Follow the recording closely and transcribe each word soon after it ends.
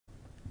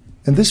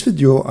In this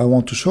video, I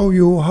want to show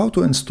you how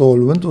to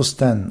install Windows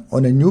 10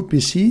 on a new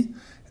PC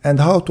and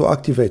how to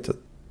activate it.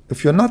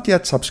 If you're not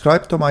yet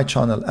subscribed to my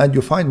channel and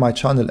you find my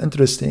channel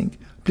interesting,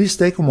 please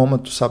take a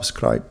moment to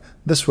subscribe.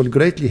 This will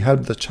greatly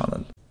help the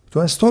channel. To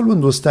install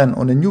Windows 10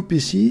 on a new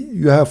PC,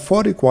 you have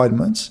 4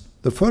 requirements.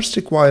 The first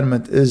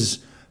requirement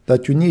is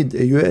that you need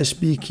a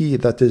USB key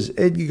that is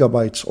 8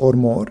 GB or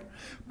more.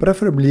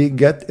 Preferably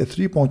get a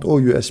 3.0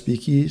 USB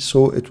key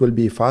so it will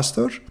be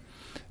faster.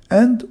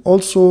 And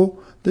also,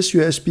 this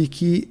USB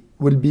key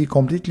will be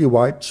completely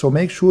wiped, so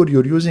make sure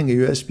you're using a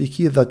USB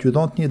key that you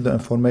don't need the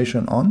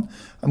information on.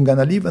 I'm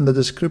gonna leave in the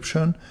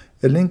description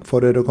a link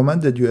for a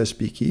recommended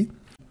USB key.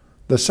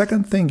 The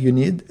second thing you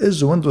need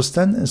is the Windows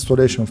 10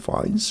 installation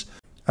files,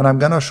 and I'm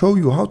gonna show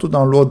you how to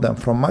download them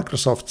from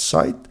Microsoft's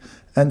site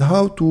and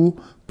how to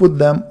put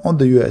them on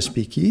the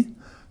USB key.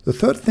 The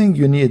third thing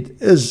you need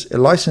is a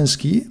license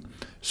key.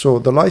 So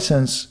the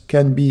license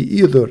can be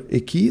either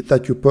a key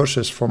that you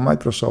purchase from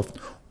Microsoft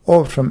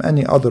or from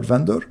any other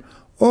vendor,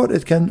 or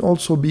it can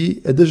also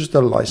be a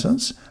digital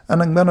license,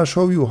 and I'm gonna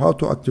show you how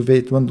to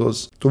activate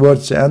Windows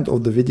towards the end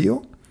of the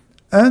video.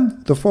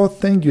 And the fourth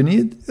thing you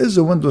need is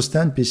a Windows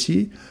 10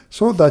 PC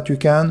so that you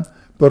can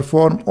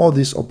perform all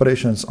these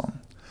operations on.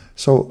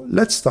 So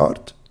let's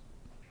start.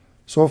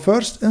 So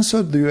first,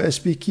 insert the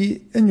USB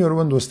key in your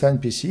Windows 10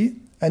 PC,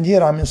 and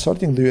here I'm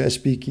inserting the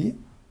USB key.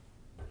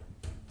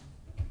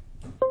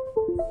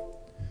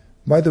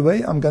 By the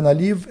way, I'm gonna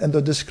leave in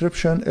the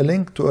description a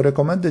link to a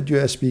recommended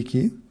USB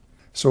key.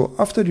 So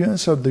after you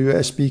insert the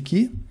USB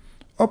key,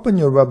 open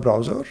your web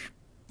browser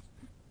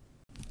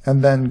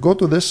and then go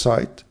to this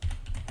site,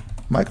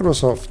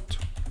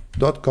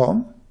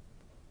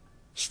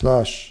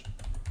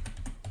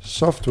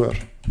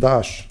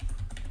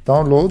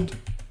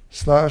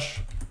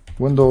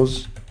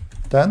 microsoft.com/software-download/Windows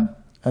 10,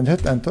 and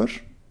hit enter.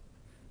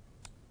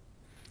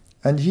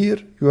 And here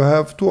you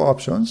have two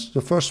options.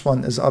 The first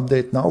one is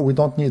update now. We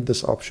don't need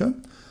this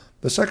option.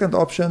 The second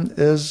option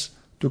is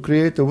to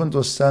create a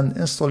Windows 10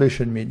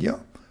 installation media.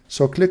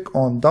 So click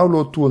on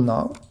download tool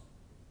now,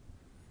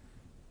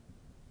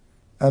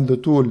 and the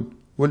tool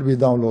will be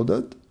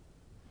downloaded.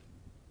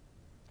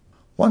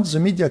 Once the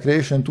media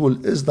creation tool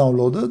is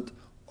downloaded,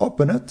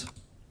 open it.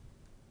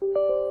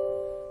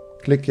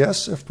 Click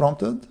yes if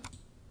prompted.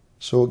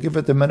 So give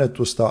it a minute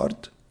to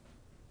start.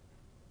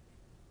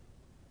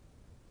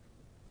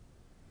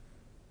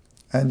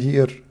 And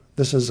here,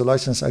 this is the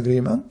license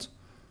agreement.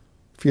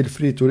 Feel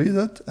free to read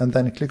it and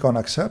then click on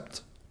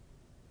accept.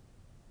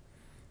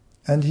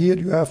 And here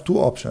you have two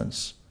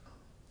options.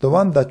 The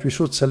one that we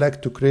should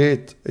select to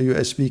create a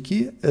USB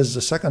key is the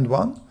second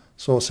one.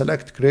 So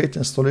select create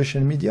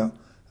installation media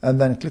and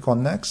then click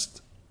on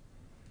next.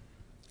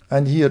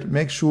 And here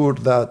make sure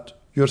that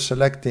you're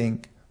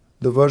selecting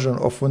the version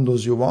of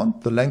Windows you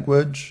want, the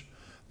language,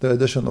 the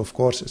edition, of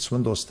course, it's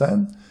Windows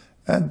 10.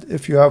 And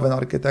if you have an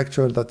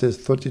architecture that is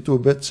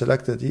 32-bit,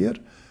 selected here.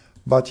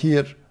 But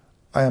here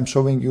I am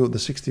showing you the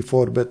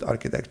 64-bit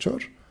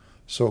architecture.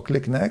 So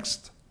click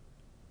next.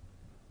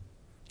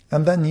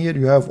 And then here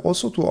you have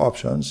also two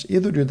options.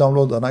 Either you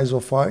download an ISO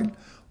file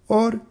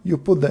or you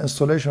put the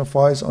installation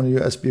files on a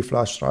USB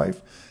flash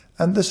drive.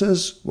 And this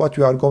is what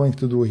we are going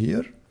to do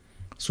here.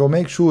 So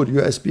make sure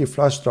USB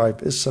flash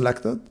drive is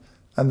selected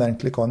and then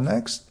click on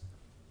next.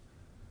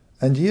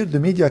 And here the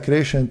media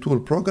creation tool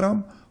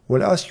program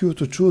will ask you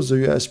to choose the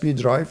USB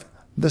drive.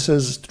 This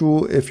is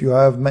true if you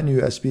have many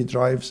USB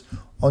drives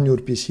on your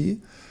PC.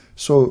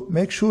 So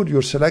make sure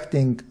you're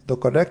selecting the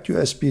correct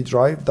USB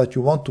drive that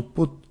you want to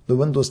put the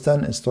Windows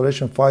 10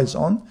 installation files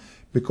on,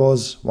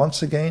 because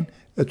once again,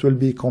 it will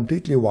be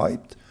completely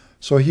wiped.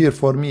 So here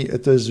for me,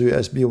 it is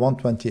USB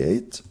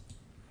 128.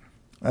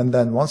 And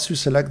then once you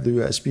select the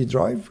USB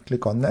drive,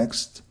 click on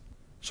next.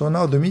 So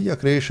now the media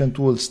creation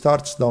tool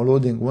starts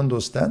downloading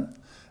Windows 10.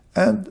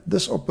 And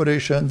this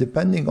operation,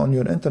 depending on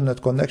your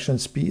internet connection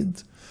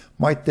speed,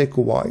 might take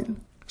a while.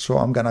 So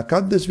I'm gonna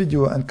cut this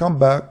video and come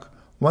back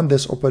when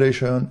this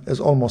operation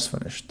is almost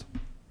finished.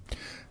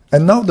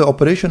 And now the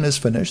operation is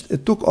finished.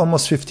 It took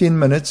almost 15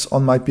 minutes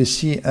on my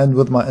PC and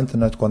with my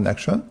internet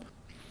connection.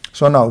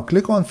 So now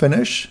click on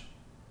finish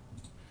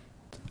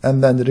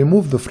and then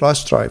remove the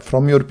flash drive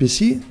from your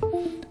PC.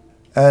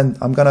 And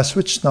I'm gonna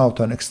switch now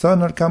to an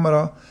external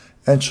camera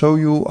and show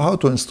you how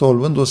to install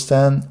Windows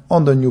 10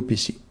 on the new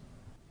PC.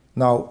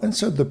 Now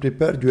insert the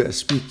prepared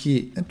USB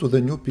key into the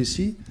new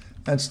PC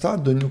and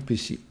start the new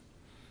PC.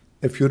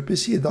 If your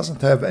PC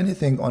doesn't have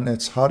anything on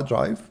its hard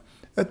drive,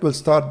 it will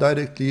start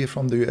directly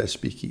from the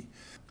USB key.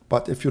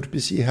 But if your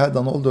PC had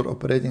an older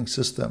operating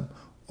system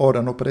or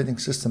an operating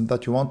system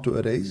that you want to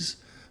erase,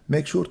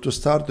 make sure to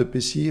start the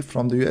PC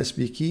from the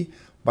USB key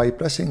by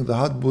pressing the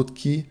hot boot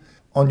key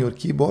on your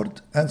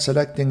keyboard and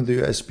selecting the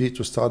USB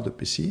to start the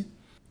PC.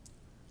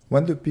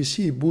 When the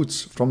PC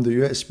boots from the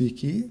USB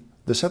key,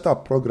 the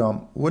setup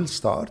program will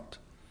start,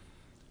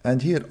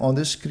 and here on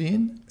the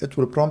screen it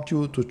will prompt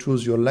you to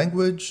choose your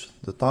language,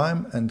 the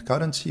time and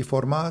currency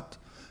format,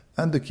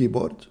 and the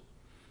keyboard.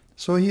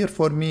 So here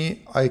for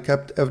me, I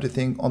kept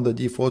everything on the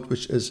default,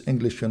 which is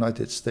English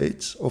United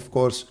States. Of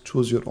course,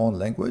 choose your own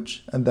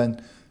language and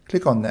then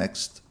click on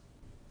next.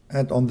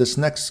 And on this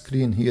next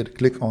screen here,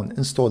 click on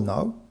install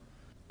now.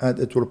 And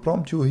it will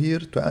prompt you here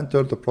to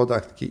enter the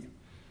product key.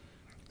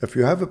 If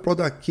you have a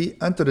product key,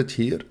 enter it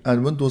here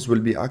and Windows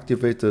will be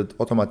activated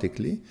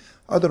automatically.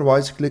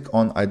 Otherwise, click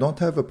on I don't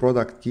have a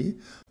product key.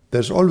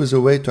 There's always a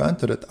way to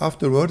enter it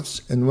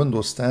afterwards in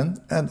Windows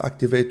 10 and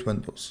activate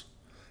Windows.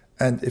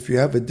 And if you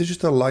have a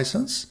digital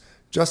license,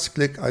 just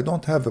click I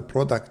don't have a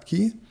product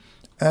key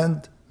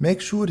and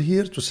make sure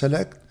here to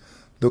select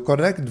the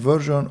correct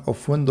version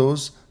of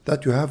Windows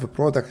that you have a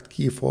product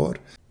key for.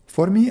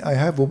 For me, I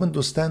have a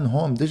Windows 10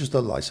 Home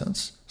digital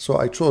license, so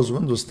I chose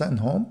Windows 10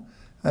 Home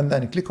and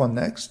then click on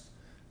next.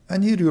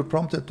 And here you're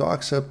prompted to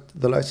accept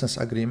the license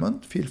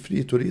agreement. Feel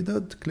free to read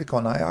it, click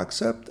on I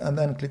accept and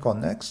then click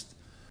on next.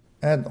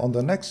 And on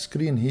the next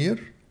screen here,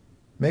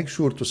 make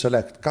sure to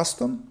select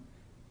custom.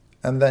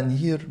 And then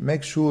here,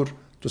 make sure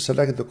to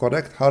select the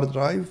correct hard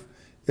drive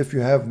if you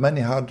have many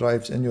hard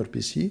drives in your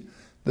PC.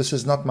 This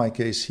is not my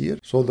case here,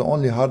 so the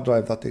only hard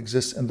drive that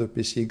exists in the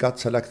PC got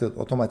selected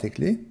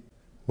automatically.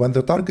 When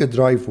the target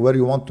drive where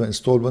you want to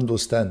install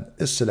Windows 10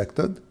 is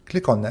selected,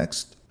 click on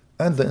next,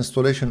 and the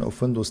installation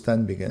of Windows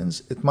 10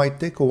 begins. It might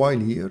take a while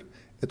here.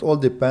 It all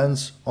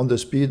depends on the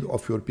speed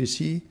of your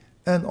PC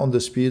and on the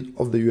speed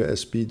of the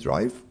USB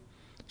drive.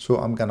 So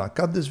I'm gonna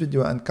cut this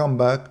video and come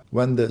back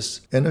when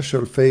this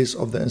initial phase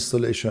of the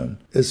installation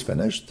is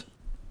finished.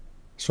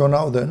 So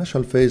now the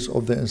initial phase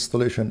of the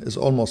installation is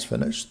almost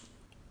finished.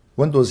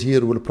 Windows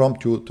here will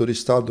prompt you to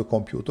restart the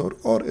computer,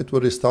 or it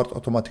will restart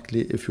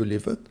automatically if you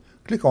leave it.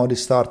 Click on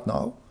restart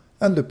now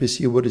and the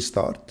PC will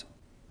restart.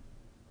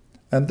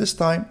 And this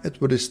time it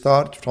will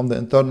restart from the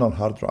internal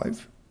hard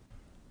drive.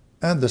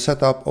 And the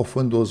setup of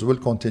Windows will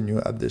continue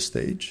at this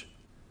stage.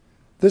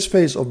 This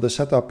phase of the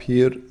setup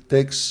here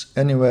takes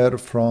anywhere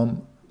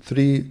from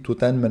 3 to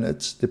 10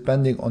 minutes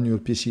depending on your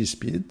PC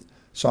speed.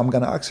 So I'm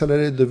gonna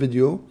accelerate the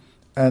video,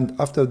 and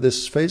after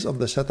this phase of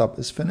the setup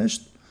is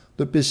finished,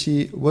 the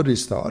PC will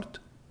restart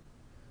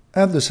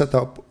and the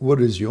setup will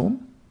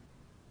resume.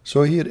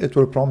 So here it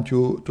will prompt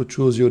you to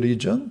choose your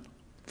region.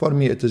 For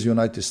me it is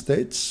United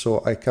States,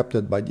 so I kept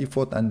it by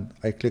default and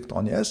I clicked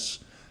on yes.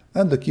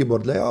 And the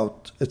keyboard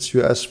layout, it's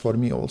US for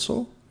me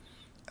also.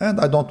 And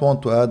I don't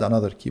want to add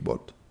another keyboard.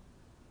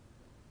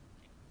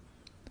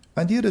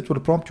 And here it will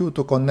prompt you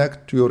to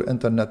connect to your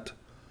internet.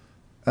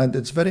 And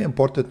it's very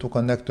important to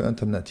connect to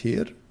internet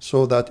here,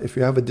 so that if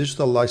you have a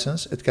digital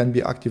license, it can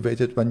be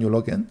activated when you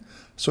log in.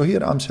 So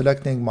here I'm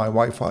selecting my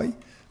Wi-Fi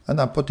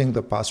and I'm putting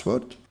the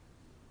password.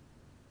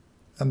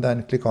 And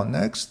then click on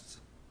next.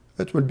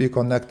 It will be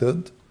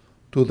connected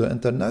to the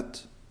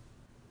internet.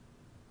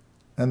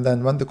 And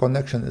then when the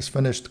connection is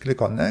finished,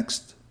 click on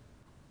next.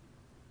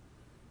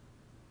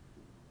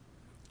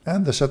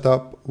 And the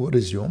setup will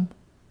resume.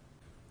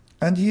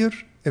 And here,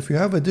 if you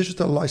have a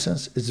digital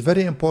license, it's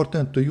very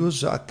important to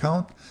use the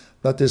account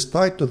that is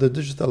tied to the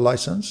digital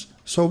license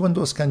so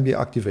Windows can be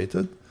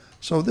activated.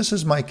 So this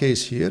is my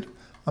case here.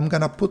 I'm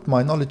gonna put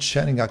my knowledge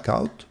sharing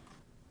account.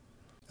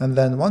 And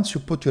then once you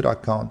put your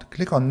account,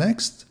 click on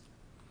next,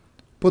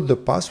 put the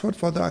password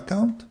for the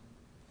account,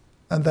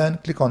 and then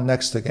click on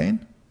next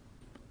again.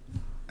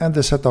 And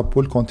the setup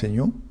will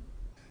continue.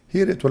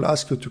 Here it will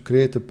ask you to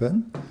create a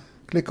PIN.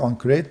 Click on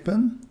create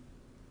PIN,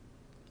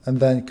 and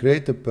then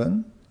create a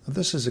PIN.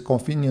 This is a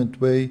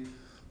convenient way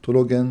to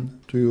log in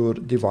to your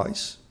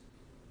device.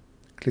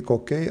 Click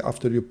OK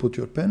after you put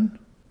your PIN,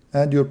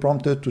 and you're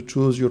prompted to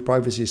choose your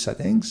privacy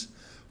settings.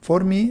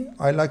 For me,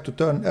 I like to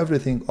turn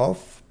everything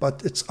off,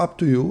 but it's up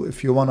to you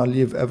if you want to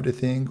leave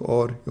everything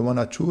or you want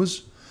to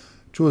choose.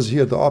 Choose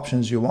here the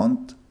options you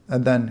want,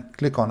 and then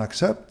click on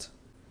accept.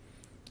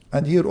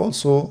 And here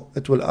also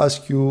it will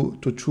ask you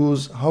to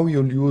choose how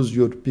you'll use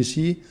your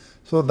PC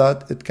so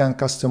that it can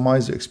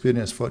customize the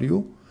experience for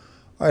you.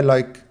 I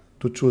like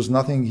to choose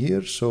nothing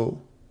here,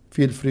 so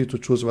feel free to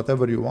choose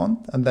whatever you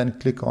want, and then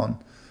click on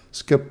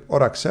skip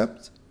or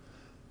accept.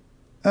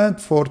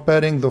 And for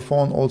pairing the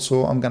phone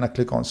also, I'm gonna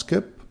click on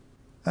skip.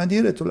 And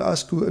here it will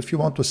ask you if you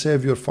want to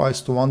save your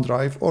files to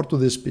OneDrive or to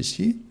this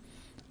PC.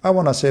 I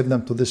wanna save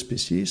them to this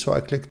PC, so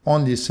I click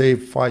only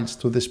save files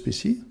to this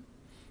PC.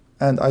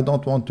 And I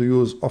don't want to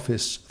use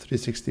Office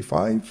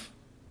 365.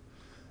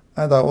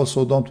 And I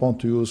also don't want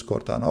to use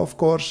Cortana. Of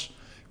course,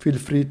 feel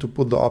free to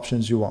put the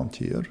options you want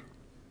here.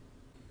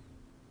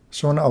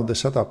 So now the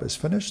setup is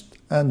finished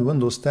and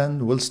Windows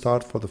 10 will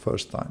start for the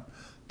first time.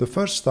 The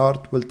first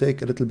start will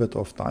take a little bit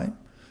of time,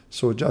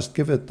 so just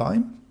give it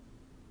time.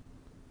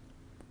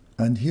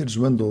 And here's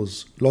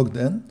Windows logged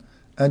in,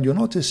 and you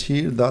notice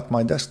here that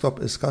my desktop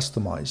is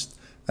customized,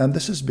 and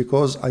this is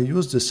because I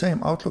used the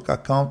same Outlook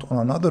account on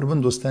another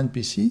Windows 10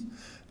 PC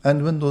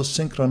and Windows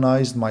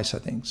synchronized my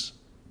settings.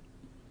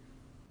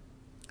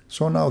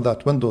 So now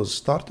that Windows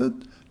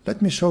started,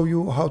 let me show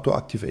you how to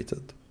activate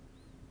it.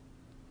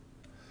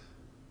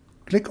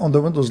 Click on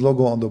the Windows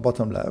logo on the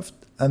bottom left,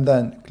 and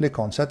then click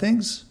on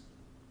Settings.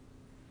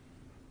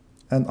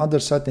 And under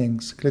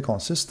Settings, click on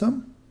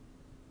System.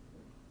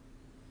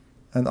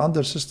 and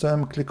under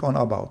System, click on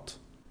About.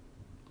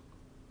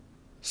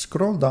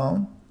 Scroll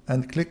down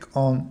and click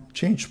on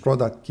Change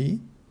Product Key.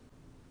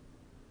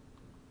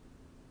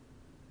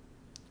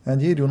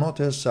 And here you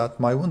notice that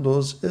my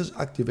Windows is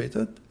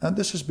activated, and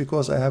this is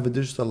because I have a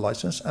digital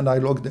license and I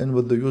logged in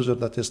with the user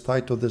that is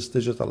tied to this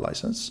digital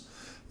license.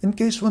 In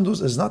case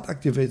Windows is not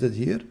activated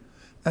here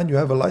and you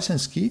have a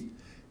license key,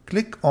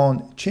 click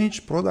on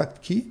Change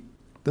Product Key.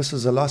 This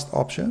is the last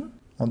option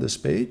on this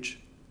page.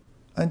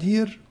 And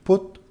here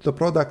put the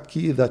product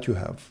key that you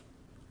have.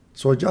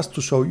 So just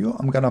to show you,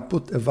 I'm gonna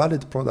put a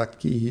valid product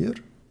key here.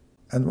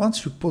 And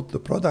once you put the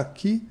product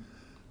key,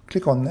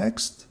 click on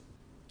Next.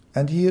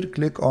 And here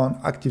click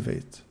on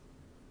Activate.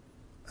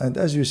 And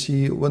as you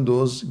see,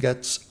 Windows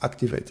gets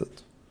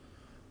activated.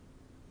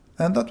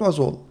 And that was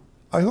all.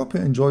 I hope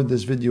you enjoyed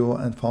this video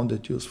and found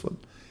it useful.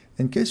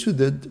 In case you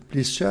did,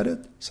 please share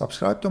it,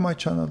 subscribe to my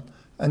channel,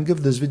 and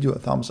give this video a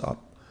thumbs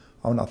up.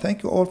 I want to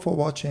thank you all for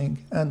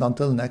watching, and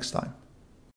until next time.